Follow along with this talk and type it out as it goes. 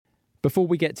Before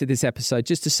we get to this episode,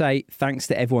 just to say thanks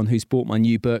to everyone who's bought my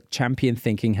new book, Champion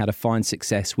Thinking: How to Find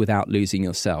Success Without Losing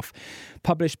Yourself.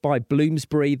 Published by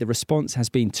Bloomsbury, the response has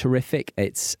been terrific.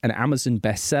 It's an Amazon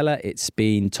bestseller. It's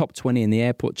been top 20 in the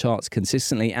airport charts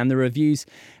consistently, and the reviews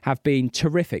have been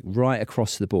terrific right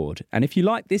across the board. And if you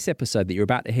like this episode that you're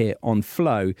about to hear on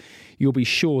Flow, you'll be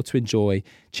sure to enjoy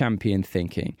Champion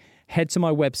Thinking. Head to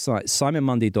my website,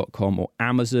 simonmundy.com, or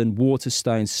Amazon,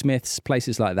 Waterstone, Smiths,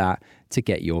 places like that to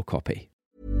get your copy.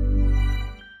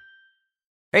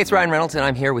 Hey, it's Ryan Reynolds, and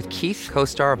I'm here with Keith,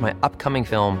 co-star of my upcoming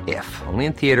film, If, only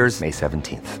in theaters May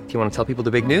 17th. Do you want to tell people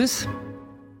the big news?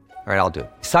 All right, I'll do it.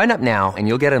 Sign up now and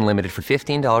you'll get unlimited for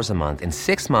 $15 a month and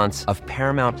 6 months of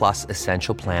Paramount Plus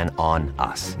Essential Plan on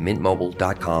us.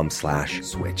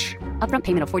 MintMobile.com/switch. Upfront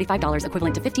payment of $45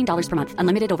 equivalent to $15 per month.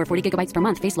 Unlimited over 40 gigabytes per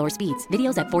month. Face lower speeds.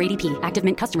 Videos at 480p. Active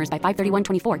Mint customers by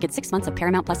 531.24 get 6 months of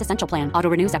Paramount Plus Essential Plan.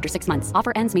 Auto renews after 6 months.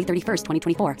 Offer ends May 31st,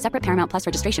 2024. Separate Paramount Plus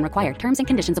registration required. Terms and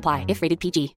conditions apply if rated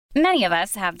PG. Many of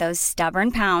us have those stubborn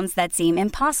pounds that seem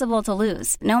impossible to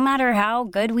lose, no matter how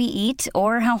good we eat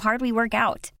or how hard we work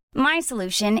out. My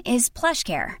solution is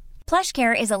PlushCare.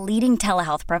 PlushCare is a leading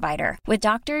telehealth provider with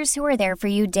doctors who are there for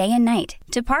you day and night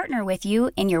to partner with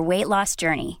you in your weight loss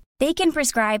journey. They can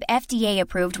prescribe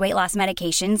FDA-approved weight loss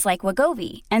medications like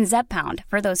Wegovy and Zepbound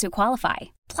for those who qualify.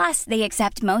 Plus, they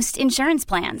accept most insurance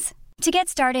plans. To get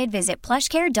started, visit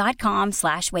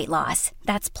plushcare.com/weightloss.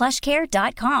 That's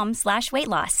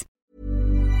plushcare.com/weightloss.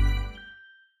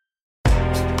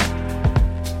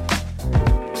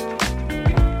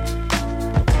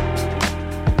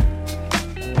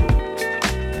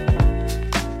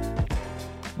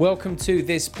 Welcome to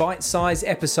this bite-sized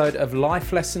episode of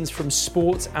Life Lessons from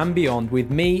Sport and Beyond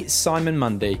with me, Simon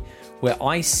Mundy, where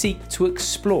I seek to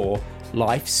explore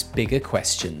life's bigger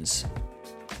questions.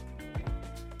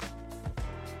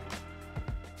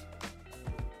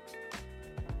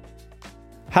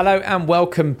 Hello and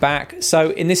welcome back.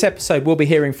 So in this episode, we'll be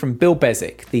hearing from Bill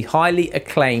Beswick, the highly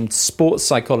acclaimed sports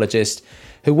psychologist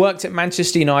who worked at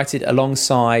Manchester United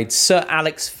alongside Sir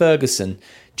Alex Ferguson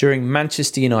during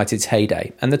Manchester United's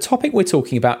heyday. And the topic we're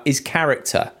talking about is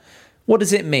character. What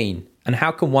does it mean? And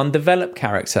how can one develop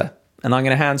character? And I'm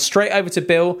going to hand straight over to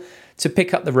Bill to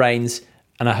pick up the reins,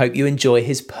 and I hope you enjoy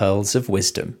his pearls of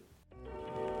wisdom.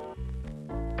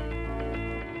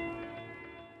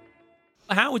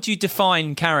 How would you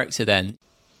define character then?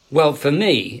 Well, for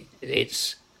me,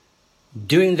 it's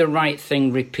doing the right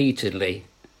thing repeatedly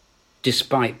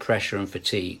despite pressure and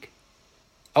fatigue.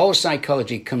 All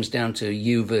psychology comes down to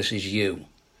you versus you.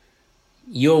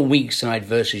 Your weak side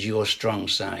versus your strong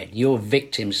side. Your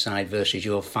victim side versus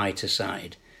your fighter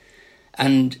side.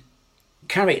 And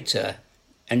character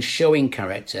and showing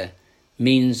character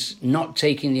means not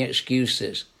taking the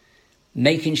excuses,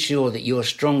 making sure that your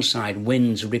strong side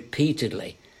wins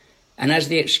repeatedly. And as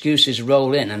the excuses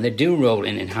roll in, and they do roll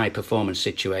in high performance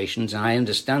situations, I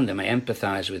understand them, I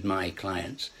empathize with my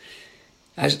clients.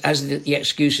 As the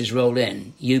excuses roll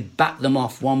in, you bat them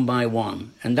off one by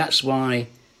one. And that's how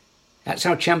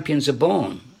champions are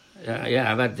born.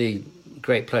 I've had the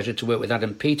great pleasure to work with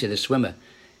Adam Peaty, the swimmer.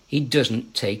 He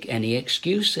doesn't take any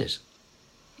excuses.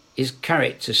 His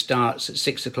character starts at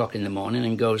 6 o'clock in the morning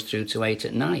and goes through to 8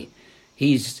 at night.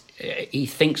 He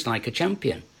thinks like a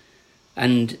champion.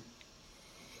 And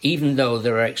even though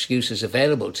there are excuses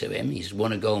available to him, he's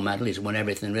won a gold medal, he's won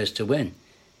everything there is to win,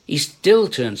 he still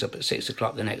turns up at 6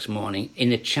 o'clock the next morning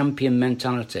in a champion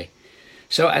mentality.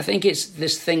 So I think it's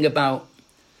this thing about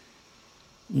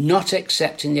not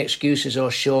accepting the excuses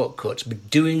or shortcuts, but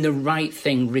doing the right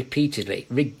thing repeatedly,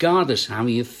 regardless how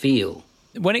you feel.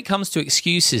 When it comes to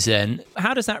excuses then,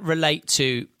 how does that relate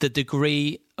to the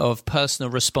degree of personal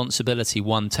responsibility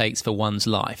one takes for one's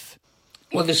life?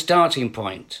 Well, the starting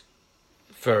point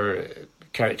for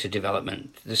character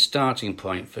development, the starting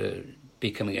point for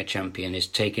becoming a champion is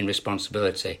taking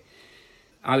responsibility.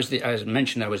 As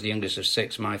mentioned, I was the youngest of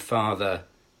 6. My father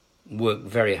worked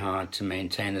very hard to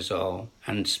maintain us all,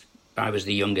 and I was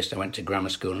the youngest. I went to grammar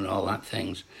school and all that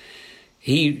things.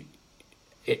 We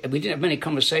didn't have many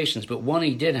conversations, but one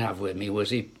he did have with me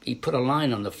was he put a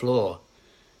line on the floor,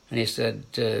 and he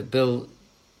said, Bill,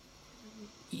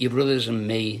 your brothers and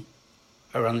me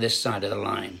are on this side of the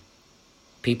line.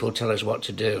 People tell us what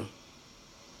to do.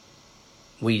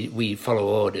 We follow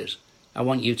orders. I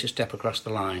want you to step across the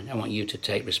line. I want you to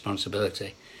take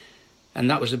responsibility.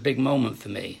 And that was a big moment for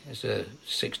me as a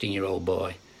 16-year-old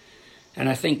boy. And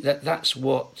I think that's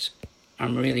what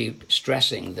I'm really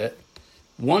stressing, that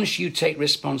once you take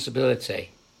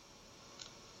responsibility,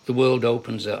 the world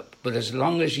opens up. But as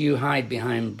long as you hide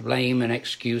behind blame and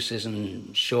excuses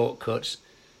and shortcuts,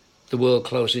 the world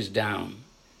closes down.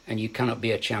 and you cannot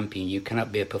be a champion, you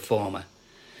cannot be a performer.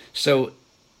 So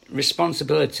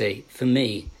responsibility, for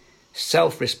me,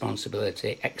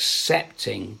 self-responsibility,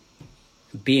 accepting,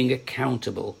 being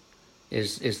accountable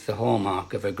is the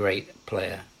hallmark of a great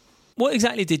player. What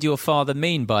exactly did your father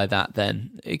mean by that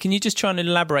then? Can you just try and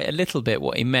elaborate a little bit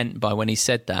what he meant by when he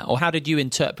said that? Or how did you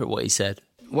interpret what he said?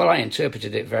 Well, I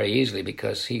interpreted it very easily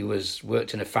because he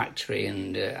worked in a factory,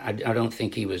 and I don't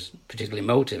think he was particularly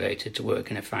motivated to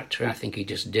work in a factory. I think he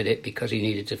just did it because he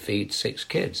needed to feed 6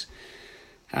 kids.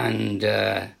 And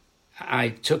I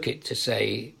took it to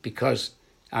say, because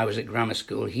I was at grammar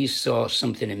school, he saw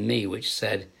something in me which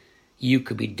said, you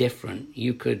could be different,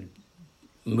 you could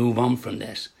move on from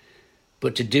this.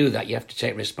 But to do that, you have to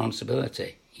take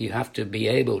responsibility. You have to be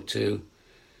able to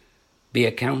be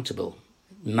accountable,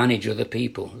 manage other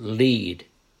people, lead,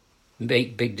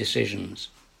 make big decisions.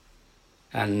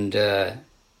 And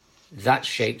that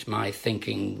shaped my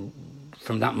thinking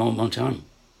from that moment on.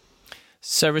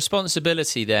 So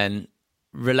responsibility then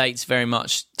relates very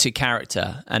much to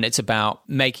character, and it's about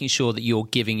making sure that you're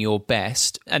giving your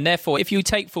best. And therefore, if you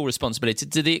take full responsibility,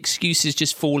 do the excuses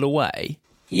just fall away?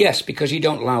 Yes, because you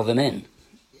don't allow them in.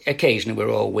 Occasionally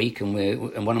we're all weak, and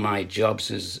one of my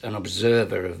jobs as an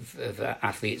observer of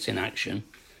athletes in action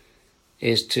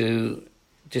is to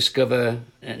discover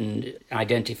and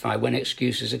identify when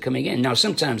excuses are coming in. Now,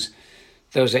 sometimes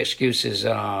those excuses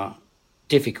are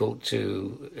difficult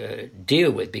to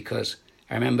deal with, because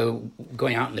I remember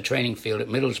going out in the training field at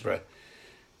Middlesbrough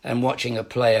and watching a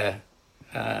player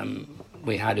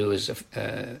we had who was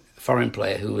a foreign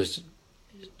player who was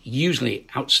usually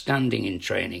outstanding in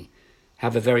training,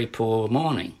 have a very poor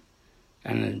morning.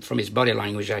 And from his body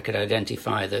language, I could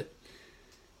identify that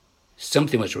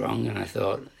something was wrong. And I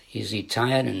thought, is he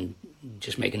tired and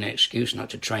just making an excuse not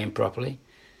to train properly?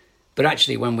 But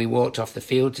actually, when we walked off the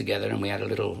field together and we had a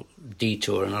little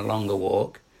detour and a longer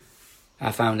walk,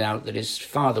 I found out that his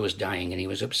father was dying and he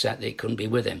was upset that he couldn't be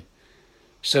with him.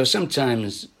 So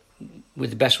sometimes,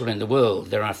 with the best will in the world,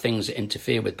 there are things that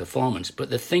interfere with performance. But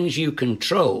the things you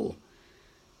control,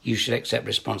 you should accept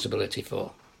responsibility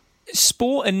for.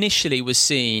 Sport initially was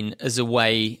seen as a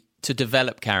way to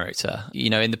develop character,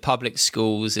 in the public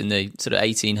schools in the sort of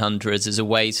 1800s, as a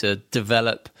way to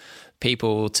develop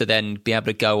people to then be able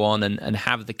to go on and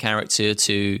have the character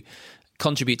to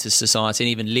contribute to society and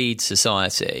even lead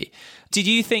society. Did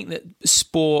you think that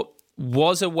sport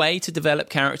was a way to develop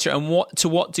character, and to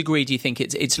what degree do you think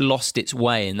it's lost its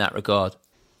way in that regard?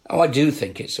 Oh, I do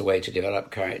think it's a way to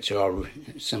develop character, or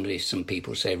some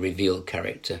people say reveal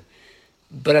character.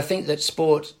 But I think that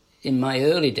sport, in my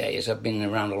early days, I've been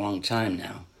around a long time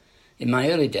now, in my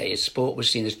early days, sport was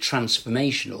seen as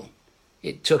transformational.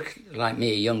 It took, like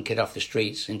me, a young kid off the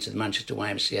streets into the Manchester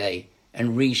YMCA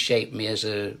and reshaped me as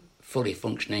a fully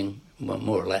functioning, well,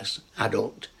 more or less,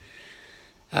 adult.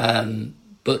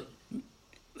 But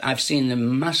I've seen a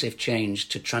massive change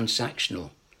to transactional,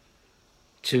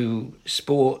 to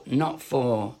sport, not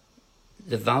for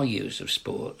the values of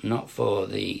sport, not for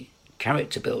the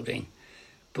character building,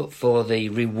 but for the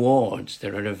rewards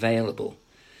that are available.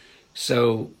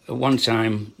 So at one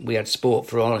time we had sport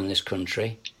for all in this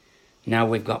country. Now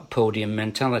we've got podium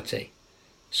mentality.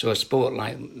 So a sport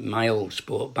like my old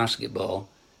sport, basketball,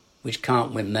 which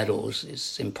can't win medals,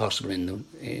 it's impossible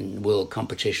in world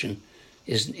competition,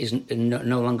 is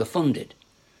no longer funded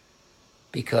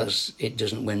because it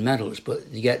doesn't win medals. But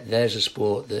yet there's a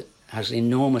sport that has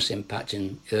enormous impact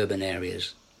in urban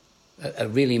areas, a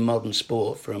really modern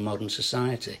sport for a modern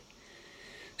society.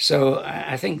 So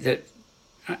I think that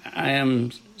I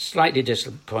am slightly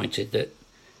disappointed that,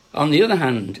 on the other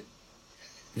hand,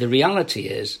 the reality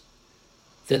is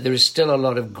that there is still a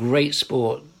lot of great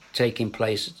sport taking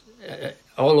place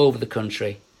all over the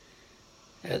country,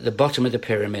 at the bottom of the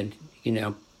pyramid,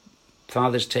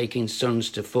 fathers taking sons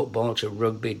to football, to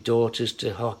rugby, daughters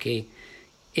to hockey.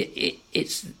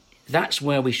 That's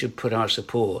where we should put our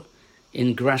support,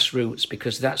 in grassroots,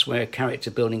 because that's where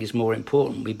character building is more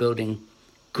important. We're building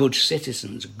good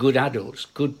citizens, good adults,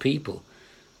 good people.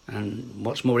 And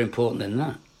what's more important than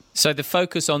that? So the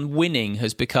focus on winning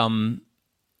has become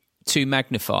too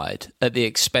magnified at the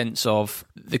expense of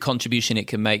the contribution it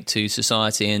can make to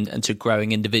society and to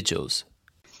growing individuals?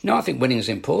 No, I think winning is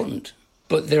important.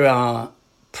 But there are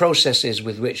processes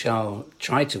with which I'll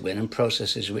try to win and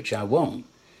processes which I won't.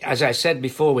 As I said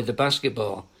before with the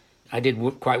basketball, I did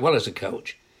quite well as a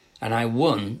coach, and I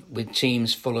won with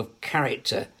teams full of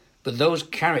character. But those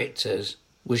characters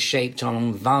were shaped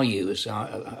on values,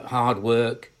 hard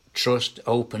work, trust,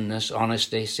 openness,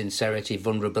 honesty, sincerity,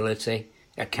 vulnerability,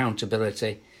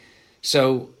 accountability.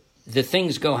 So the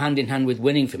things go hand in hand with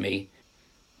winning for me,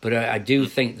 But I do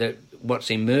think that what's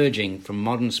emerging from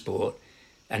modern sport,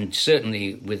 and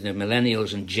certainly with the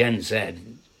millennials and Gen Z,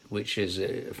 which is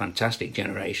a fantastic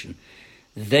generation,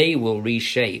 they will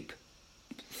reshape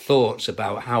thoughts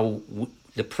about how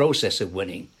the process of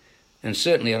winning. And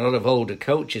certainly a lot of older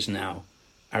coaches now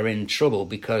are in trouble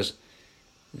because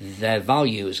their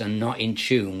values are not in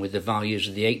tune with the values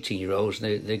of the 18-year-olds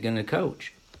they're going to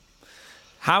coach.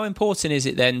 How important is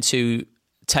it then to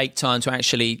take time to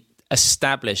actually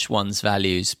establish one's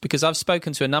values? Because I've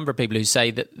spoken to a number of people who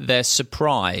say that they're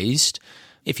surprised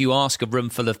if you ask a room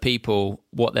full of people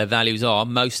what their values are,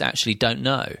 most actually don't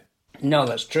know. No,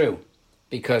 that's true.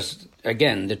 Because,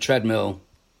 again, the treadmill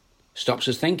stops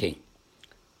us thinking.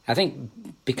 I think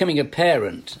becoming a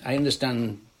parent, I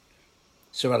understand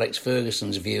Sir Alex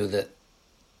Ferguson's view that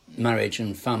marriage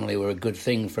and family were a good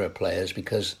thing for our players,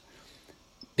 because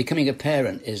becoming a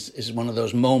parent is one of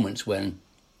those moments when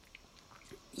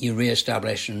you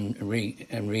re-establish and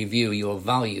review your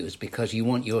values, because you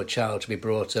want your child to be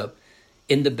brought up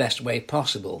in the best way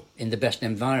possible, in the best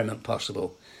environment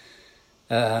possible.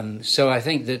 So I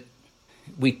think that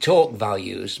we talk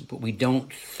values, but we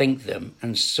don't think them,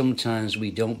 and sometimes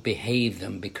we don't behave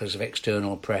them because of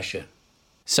external pressure.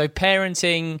 So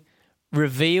parenting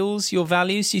reveals your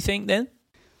values, do you think, then?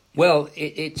 Well,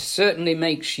 it certainly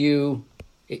makes you...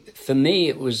 For me,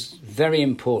 it was very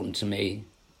important to me,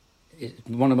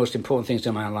 one of the most important things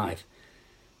in my life,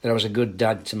 that I was a good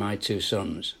dad to my two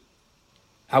sons.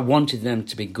 I wanted them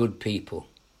to be good people.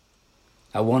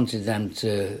 I wanted them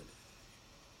to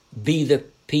be the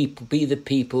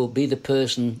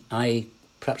person I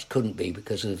perhaps couldn't be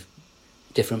because of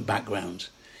different backgrounds.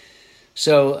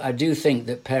 So I do think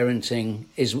that parenting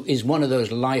is one of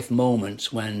those life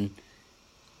moments when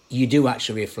you do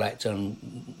actually reflect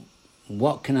on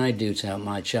what can I do to help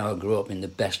my child grow up in the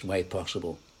best way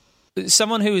possible.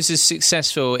 Someone who is as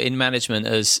successful in management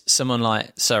as someone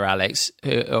like Sir Alex,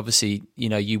 who obviously,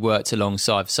 you worked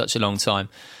alongside for such a long time,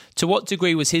 to what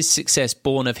degree was his success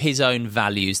born of his own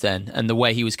values then and the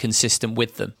way he was consistent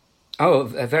with them? Oh,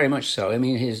 very much so. I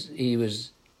mean, he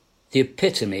was the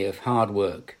epitome of hard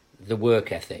work, the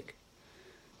work ethic,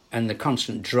 and the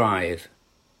constant drive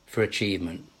for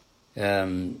achievement.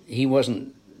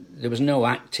 There was no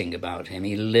acting about him.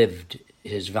 He lived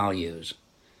his values.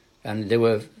 And they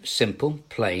were simple,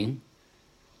 plain,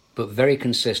 but very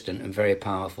consistent and very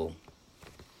powerful.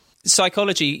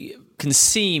 Psychology can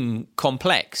seem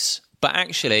complex, but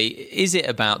actually, is it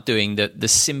about doing the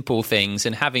simple things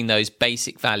and having those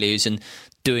basic values and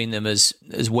doing them as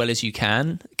well as you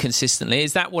can consistently?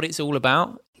 Is that what it's all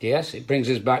about? Yes, it brings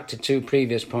us back to two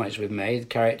previous points we've made. The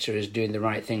character is doing the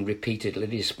right thing repeatedly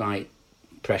despite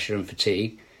pressure and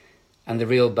fatigue. And the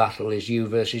real battle is you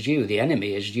versus you. The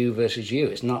enemy is you versus you.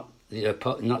 It's not the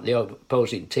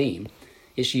opposing team.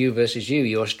 It's you versus you,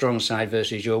 your strong side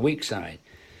versus your weak side.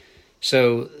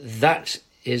 So that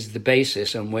is the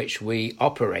basis on which we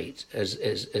operate.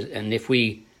 And if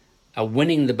we are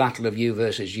winning the battle of you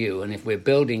versus you, and if we're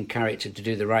building character to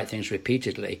do the right things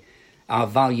repeatedly, our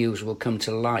values will come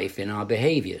to life in our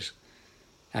behaviours.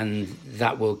 And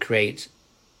that will create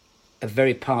a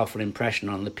very powerful impression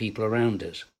on the people around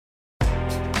us.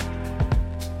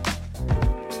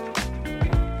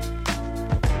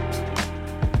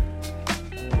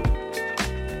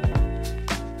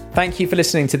 Thank you for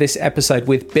listening to this episode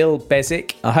with Bill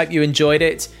Bezic. I hope you enjoyed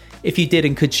it. If you did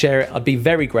and could share it, I'd be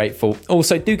very grateful.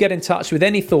 Also, do get in touch with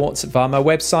any thoughts via my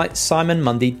website,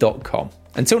 simonmundy.com.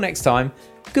 Until next time,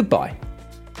 goodbye.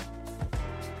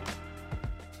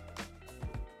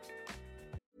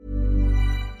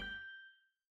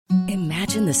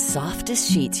 Imagine the softest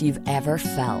sheets you've ever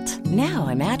felt. Now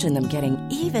imagine them getting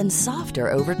even softer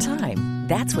over time.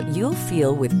 That's what you'll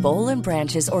feel with Boll &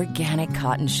 Branch's organic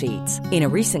cotton sheets. In a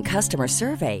recent customer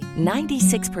survey,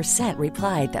 96%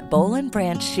 replied that Boll &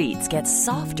 Branch sheets get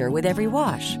softer with every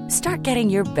wash. Start getting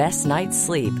your best night's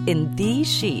sleep in these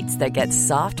sheets that get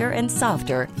softer and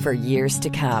softer for years to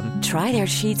come. Try their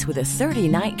sheets with a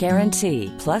 30-night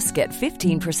guarantee. Plus, get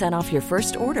 15% off your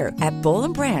first order at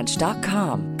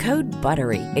bollandbranch.com. Code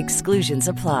BUTTERY. Exclusions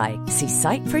apply. See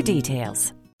site for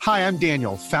details. Hi, I'm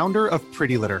Daniel, founder of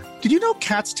Pretty Litter. Did you know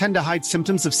cats tend to hide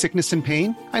symptoms of sickness and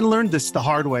pain? I learned this the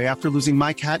hard way after losing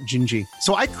my cat, Gingy.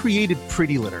 So I created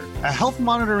Pretty Litter, a health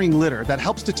monitoring litter that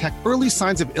helps detect early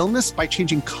signs of illness by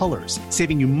changing colors,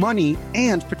 saving you money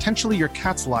and potentially your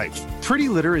cat's life. Pretty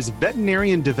Litter is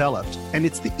veterinarian developed, and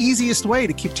it's the easiest way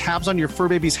to keep tabs on your fur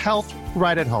baby's health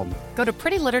right at home. Go to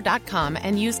prettylitter.com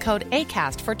and use code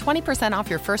ACAST for 20% off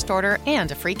your first order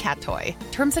and a free cat toy.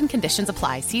 Terms and conditions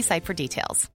apply. See site for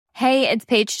details. Hey, it's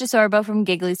Paige DeSorbo from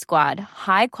Giggly Squad.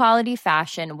 High quality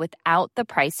fashion without the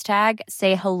price tag.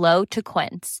 Say hello to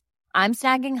Quince. I'm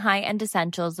snagging high-end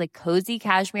essentials like cozy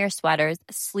cashmere sweaters,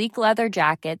 sleek leather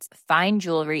jackets, fine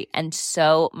jewelry, and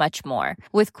so much more.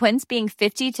 With Quince being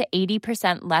 50 to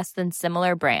 80% less than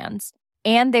similar brands.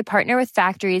 And they partner with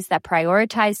factories that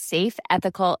prioritize safe,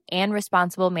 ethical, and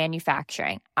responsible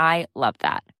manufacturing. I love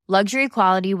that. Luxury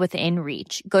quality within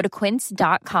reach. Go to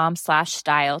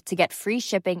quince.com/style to get free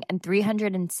shipping and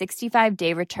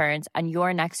 365-day returns on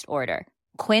your next order.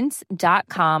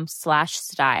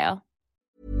 Quince.com/style.